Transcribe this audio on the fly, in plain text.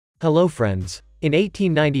Hello friends. In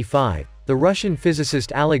 1895, the Russian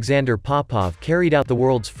physicist Alexander Popov carried out the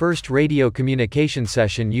world's first radio communication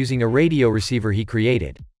session using a radio receiver he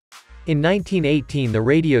created. In 1918 the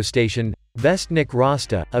radio station, Vestnik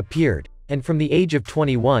Rosta, appeared, and from the age of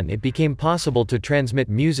 21 it became possible to transmit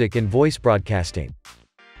music and voice broadcasting.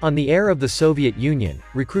 On the air of the Soviet Union,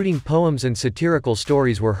 recruiting poems and satirical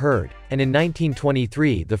stories were heard, and in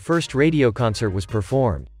 1923 the first radio concert was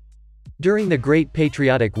performed. During the Great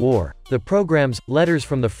Patriotic War, the programs, Letters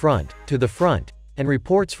from the Front, To the Front, and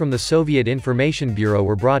reports from the Soviet Information Bureau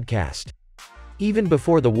were broadcast. Even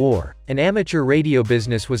before the war, an amateur radio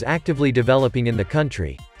business was actively developing in the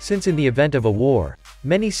country, since in the event of a war,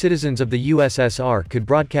 many citizens of the USSR could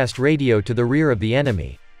broadcast radio to the rear of the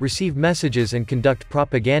enemy, receive messages and conduct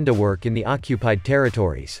propaganda work in the occupied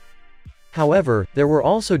territories. However, there were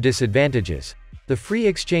also disadvantages. The free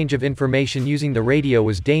exchange of information using the radio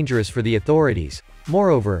was dangerous for the authorities.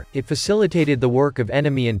 Moreover, it facilitated the work of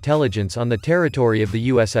enemy intelligence on the territory of the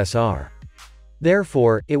USSR.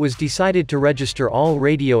 Therefore, it was decided to register all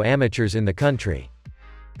radio amateurs in the country.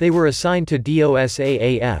 They were assigned to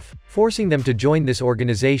DOSAAF, forcing them to join this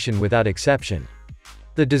organization without exception.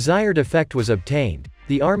 The desired effect was obtained.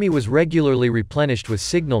 The army was regularly replenished with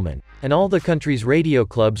signalmen, and all the country's radio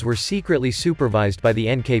clubs were secretly supervised by the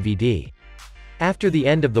NKVD. After the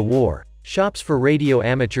end of the war, shops for radio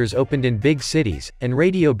amateurs opened in big cities, and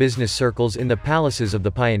radio business circles in the palaces of the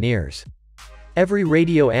pioneers. Every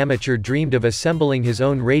radio amateur dreamed of assembling his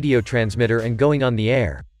own radio transmitter and going on the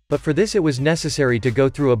air, but for this it was necessary to go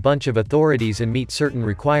through a bunch of authorities and meet certain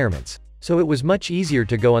requirements, so it was much easier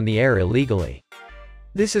to go on the air illegally.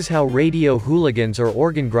 This is how radio hooligans or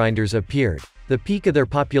organ grinders appeared. The peak of their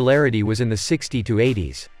popularity was in the 60s to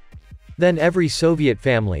 80s. Then every Soviet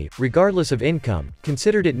family, regardless of income,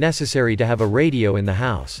 considered it necessary to have a radio in the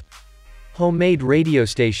house. Homemade radio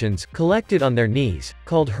stations, collected on their knees,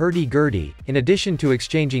 called hurdy-gurdy, in addition to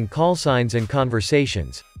exchanging call signs and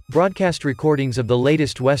conversations, broadcast recordings of the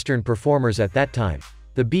latest Western performers at that time,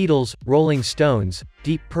 the Beatles, Rolling Stones,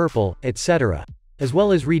 Deep Purple, etc., as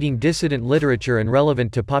well as reading dissident literature and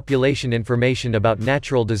relevant to population information about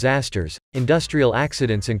natural disasters, industrial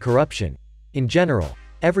accidents and corruption. In general,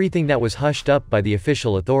 everything that was hushed up by the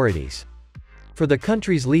official authorities. For the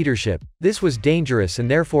country's leadership, this was dangerous and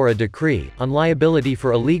therefore a decree on liability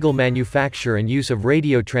for illegal manufacture and use of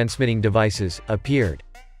radio transmitting devices appeared.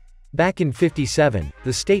 Back in 1957,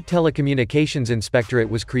 the State Telecommunications Inspectorate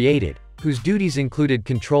was created, whose duties included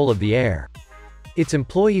control of the air. Its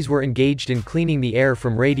employees were engaged in cleaning the air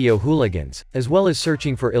from radio hooligans, as well as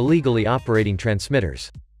searching for illegally operating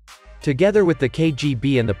transmitters. Together with the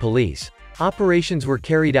KGB and the police, operations were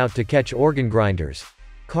carried out to catch organ grinders.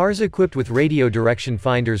 Cars equipped with radio direction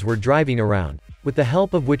finders were driving around, with the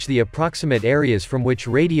help of which the approximate areas from which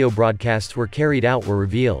radio broadcasts were carried out were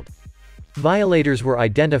revealed. Violators were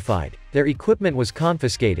identified, their equipment was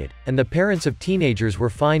confiscated, and the parents of teenagers were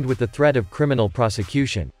fined with the threat of criminal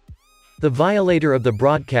prosecution. The violator of the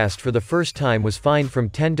broadcast for the first time was fined from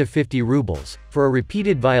 10 to 50 rubles. For a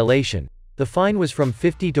repeated violation, the fine was from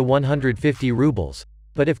 50 to 150 rubles.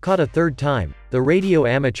 But if caught a third time, the radio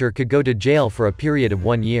amateur could go to jail for a period of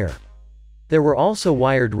 1 year. There were also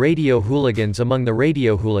wired radio hooligans among the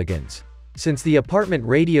radio hooligans. Since the apartment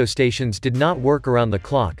radio stations did not work around the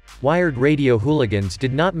clock, wired radio hooligans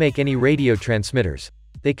did not make any radio transmitters.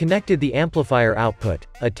 They connected the amplifier output,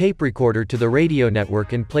 a tape recorder, to the radio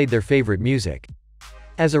network and played their favorite music.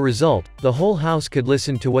 As a result, the whole house could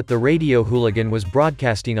listen to what the radio hooligan was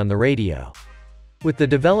broadcasting on the radio. With the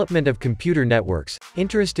development of computer networks,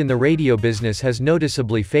 interest in the radio business has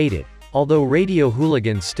noticeably faded, although radio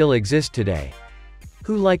hooligans still exist today.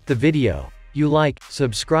 Who liked the video? You like,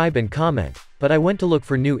 subscribe and comment, but I went to look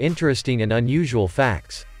for new interesting and unusual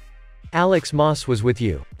facts. Alex Moss was with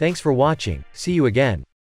you. Thanks for watching, see you again.